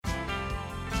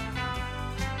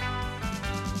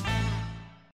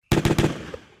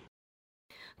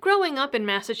Growing up in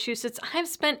Massachusetts, I've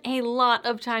spent a lot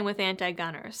of time with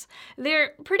anti-gunners.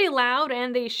 They're pretty loud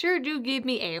and they sure do give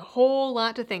me a whole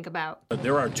lot to think about.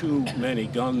 There are too many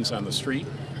guns on the street.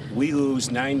 We lose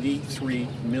 93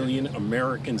 million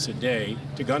Americans a day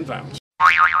to gun violence.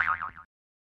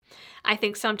 I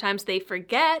think sometimes they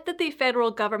forget that the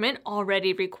federal government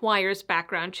already requires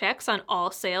background checks on all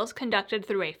sales conducted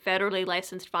through a federally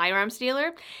licensed firearms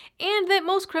dealer, and that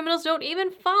most criminals don't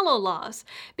even follow laws,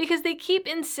 because they keep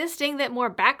insisting that more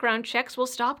background checks will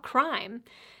stop crime.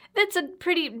 That's a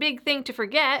pretty big thing to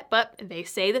forget, but they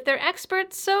say that they're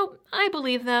experts, so I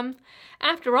believe them.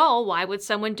 After all, why would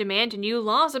someone demand new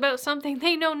laws about something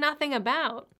they know nothing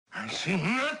about? I see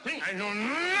nothing. I know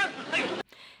nothing.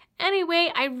 Anyway,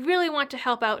 I really want to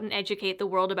help out and educate the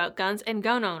world about guns and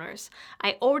gun owners.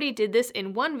 I already did this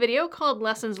in one video called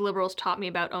Lessons Liberals Taught Me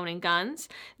About Owning Guns.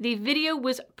 The video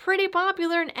was pretty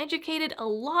popular and educated a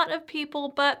lot of people,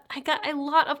 but I got a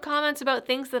lot of comments about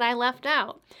things that I left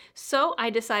out. So I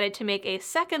decided to make a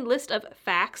second list of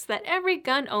facts that every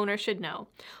gun owner should know.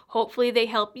 Hopefully they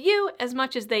help you as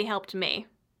much as they helped me.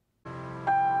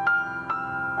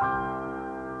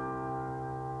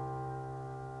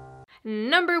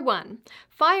 Number 1.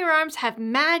 Firearms have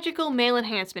magical male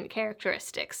enhancement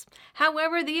characteristics.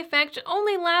 However, the effect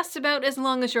only lasts about as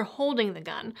long as you're holding the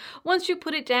gun. Once you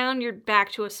put it down, you're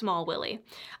back to a small willy.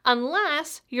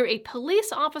 Unless you're a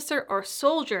police officer or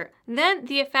soldier, then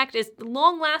the effect is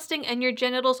long-lasting and your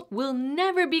genitals will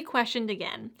never be questioned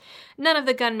again. None of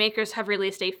the gun makers have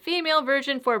released a female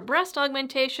version for breast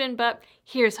augmentation, but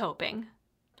here's hoping.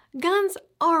 Guns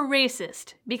are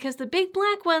racist because the big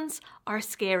black ones are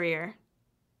scarier.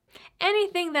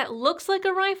 Anything that looks like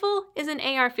a rifle is an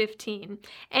AR-15.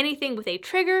 Anything with a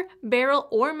trigger, barrel,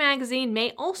 or magazine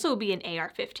may also be an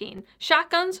AR-15.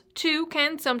 Shotguns, too,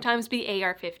 can sometimes be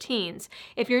AR-15s.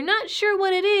 If you're not sure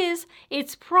what it is,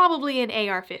 it's probably an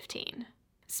AR-15.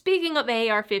 Speaking of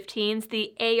AR-15s,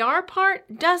 the AR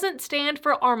part doesn't stand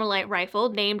for Armalite rifle,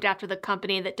 named after the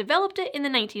company that developed it in the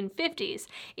 1950s.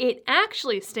 It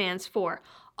actually stands for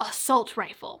assault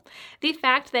rifle. The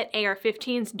fact that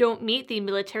AR-15s don't meet the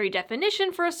military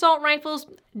definition for assault rifles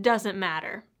doesn't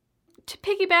matter. To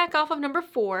piggyback off of number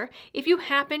 4, if you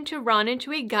happen to run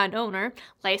into a gun owner,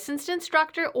 licensed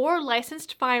instructor, or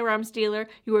licensed firearms dealer,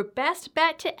 your best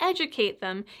bet to educate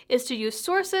them is to use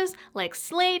sources like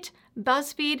Slate,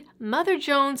 BuzzFeed, Mother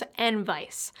Jones, and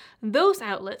Vice. Those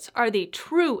outlets are the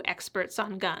true experts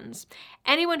on guns.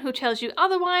 Anyone who tells you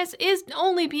otherwise is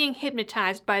only being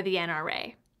hypnotized by the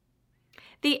NRA.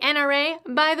 The NRA,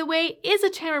 by the way, is a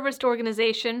terrorist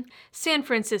organization. San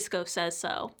Francisco says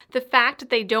so. The fact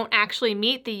that they don't actually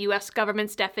meet the US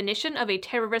government's definition of a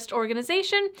terrorist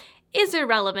organization is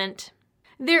irrelevant.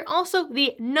 They're also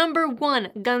the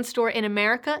 #1 gun store in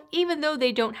America, even though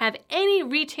they don't have any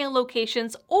retail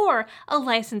locations or a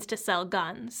license to sell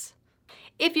guns.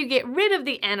 If you get rid of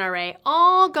the NRA,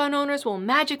 all gun owners will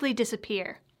magically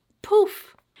disappear.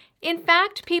 Poof! In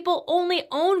fact, people only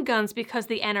own guns because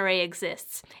the NRA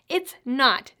exists. It's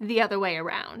not the other way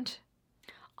around.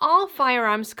 All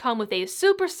firearms come with a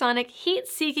supersonic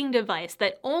heat-seeking device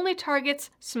that only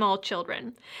targets small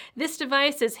children. This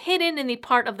device is hidden in the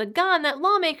part of the gun that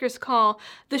lawmakers call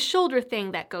the shoulder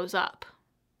thing that goes up.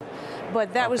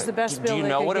 But that was the best bill they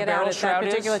could get out at that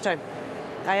particular time.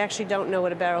 I actually don't know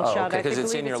what a barrel shroud is. I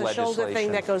believe it's a shoulder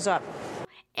thing that goes up.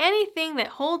 Anything that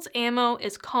holds ammo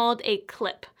is called a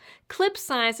clip. Clip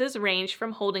sizes range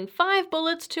from holding 5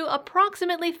 bullets to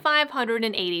approximately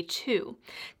 582.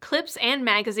 Clips and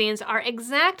magazines are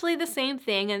exactly the same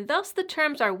thing, and thus the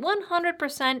terms are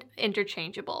 100%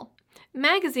 interchangeable.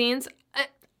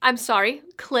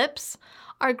 Clips,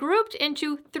 are grouped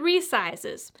into 3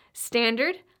 sizes: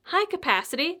 standard, high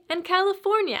capacity, and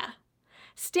California.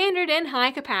 Standard and high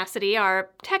capacity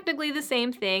are technically the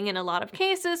same thing in a lot of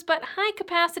cases, but high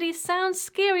capacity sounds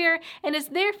scarier and is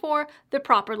therefore the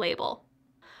proper label.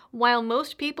 While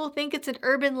most people think it's an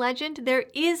urban legend, there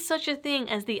is such a thing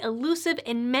as the elusive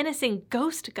and menacing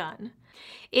ghost gun.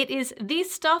 It is the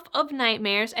stuff of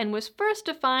nightmares and was first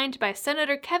defined by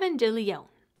Senator Kevin DeLeon.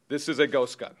 This is a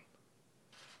ghost gun.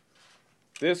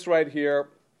 This right here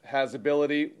has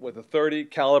ability with a .30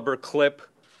 caliber clip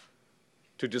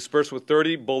to disperse with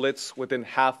 30 bullets within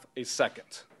half a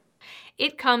second.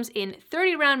 It comes in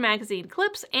 30-round magazine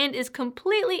clips and is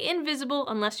completely invisible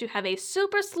unless you have a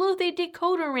super sleuthy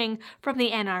decoder ring from the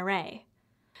NRA.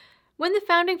 When the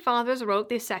Founding Fathers wrote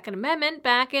the Second Amendment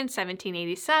back in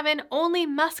 1787, only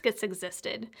muskets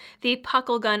existed. The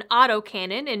puckle gun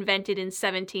autocannon, invented in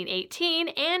 1718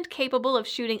 and capable of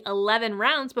shooting 11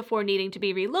 rounds before needing to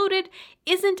be reloaded,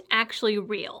 isn't actually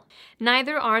real.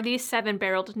 Neither are the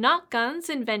 7-barreled knock guns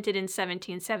invented in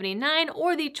 1779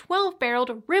 or the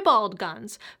 12-barreled ribald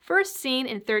guns, first seen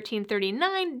in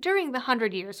 1339 during the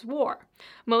 100 Years' War.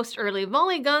 Most early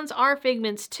volley guns are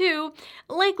figments too,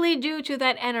 likely due to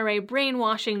that NRA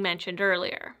brainwashing mentioned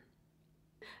earlier.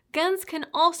 Guns can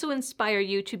also inspire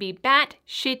you to be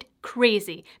batshit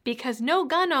crazy, because no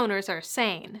gun owners are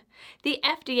sane. The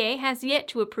FDA has yet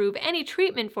to approve any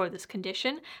treatment for this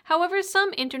condition. However,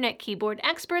 some internet keyboard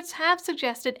experts have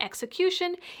suggested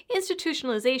execution,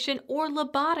 institutionalization, or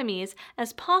lobotomies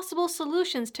as possible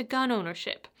solutions to gun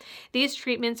ownership. These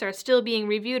treatments are still being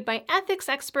reviewed by ethics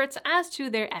experts as to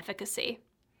their efficacy.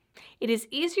 It is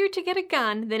easier to get a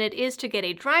gun than it is to get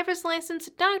a driver's license,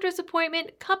 doctor's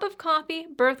appointment, cup of coffee,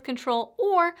 birth control,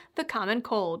 or the common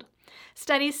cold.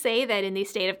 Studies say that in the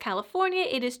state of California,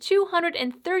 it is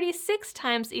 236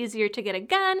 times easier to get a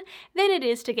gun than it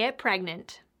is to get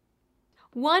pregnant.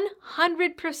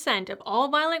 100% of all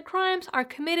violent crimes are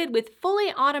committed with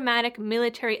fully automatic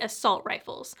military assault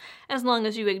rifles, as long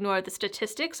as you ignore the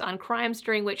statistics on crimes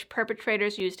during which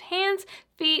perpetrators used hands,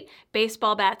 feet,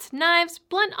 baseball bats, knives,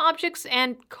 blunt objects,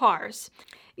 and cars.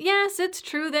 Yes, it's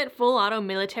true that full-auto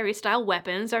military-style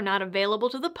weapons are not available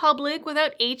to the public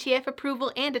without ATF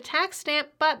approval and a tax stamp,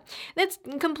 but that's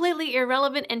completely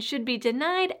irrelevant and should be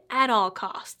denied at all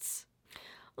costs.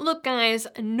 Look guys,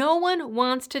 no one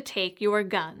wants to take your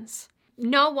guns.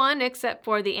 No one except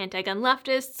for the anti-gun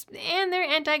leftists and their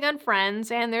anti-gun friends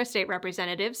and their state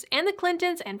representatives and the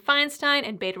Clintons and Feinstein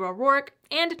and Beto O'Rourke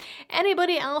and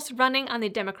anybody else running on the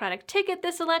Democratic ticket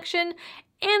this election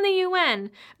and the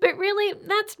UN. But really,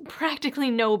 that's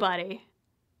practically nobody.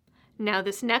 Now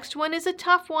this next one is a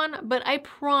tough one, but I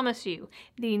promise you,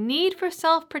 the need for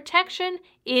self-protection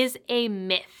is a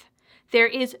myth. There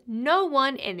is no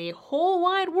one in the whole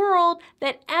wide world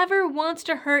that ever wants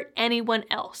to hurt anyone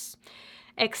else,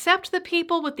 except the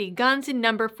people with the guns in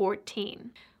number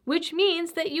 14. Which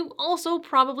means that you also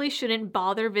probably shouldn't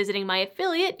bother visiting my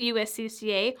affiliate,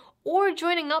 USCCA, or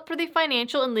joining up for the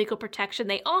financial and legal protection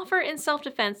they offer in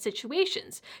self-defense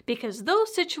situations, because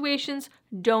those situations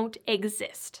don't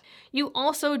exist. You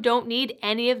also don't need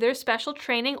any of their special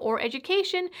training or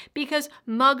education, because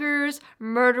muggers,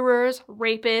 murderers,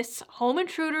 rapists, home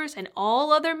intruders, and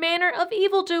all other manner of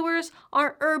evildoers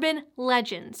are urban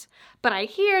legends. But I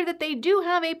hear that they do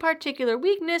have a particular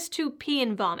weakness to pee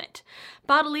and vomit.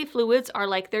 Bodily fluids are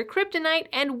like their kryptonite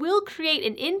and will create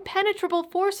an impenetrable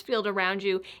force field around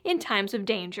you in times of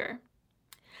danger.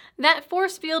 That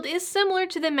force field is similar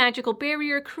to the magical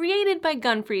barrier created by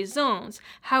gun-free zones.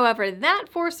 However, that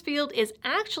force field is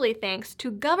actually thanks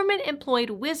to government-employed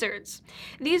wizards.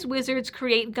 These wizards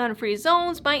create gun-free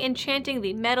zones by enchanting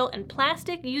the metal and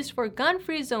plastic used for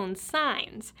gun-free zone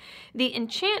signs. The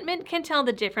enchantment can tell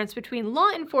the difference between law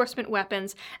enforcement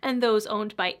weapons and those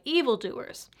owned by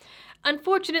evildoers.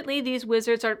 Unfortunately, these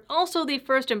wizards are also the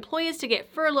first employees to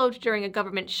get furloughed during a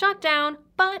government shutdown,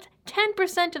 but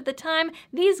 10% of the time,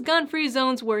 these gun-free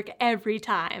zones work every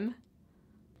time.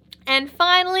 And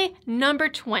finally, number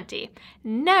 20.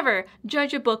 Never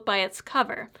judge a book by its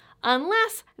cover,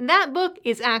 unless that book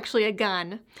is actually a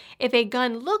gun. If a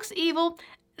gun looks evil,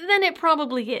 then it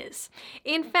probably is.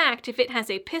 In fact, if it has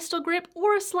a pistol grip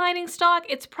or a sliding stock,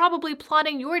 it's probably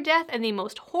plotting your death in the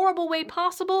most horrible way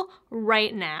possible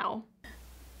right now.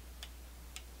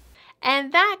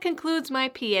 And that concludes my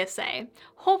PSA.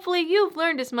 Hopefully you've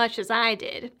learned as much as I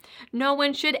did. No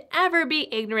one should ever be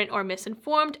ignorant or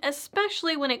misinformed,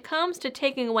 especially when it comes to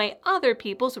taking away other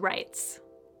people's rights.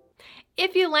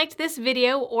 If you liked this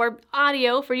video, or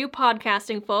audio for you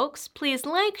podcasting folks, please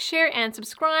like, share, and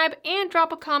subscribe, and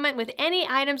drop a comment with any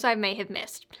items I may have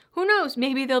missed. Who knows,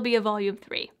 maybe there'll be a volume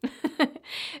 3.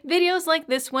 Videos like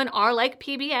this one are like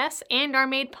PBS and are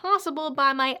made possible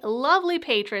by my lovely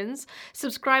patrons,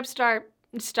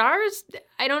 stars?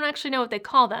 I don't actually know what they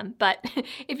call them, but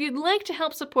if you'd like to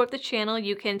help support the channel,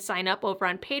 you can sign up over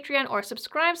on Patreon or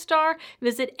Subscribestar,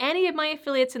 visit any of my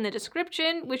affiliates in the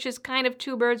description, which is kind of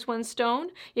 2 birds, 1 stone.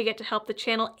 You get to help the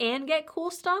channel and get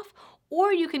cool stuff,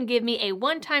 or you can give me a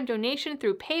one-time donation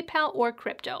through PayPal or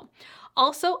crypto.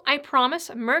 Also, I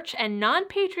promise merch and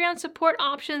non-Patreon support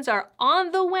options are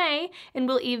on the way and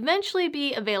will eventually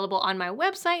be available on my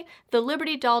website,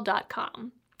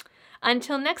 thelibertydoll.com.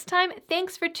 Until next time,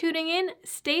 thanks for tuning in,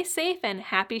 stay safe, and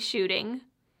happy shooting.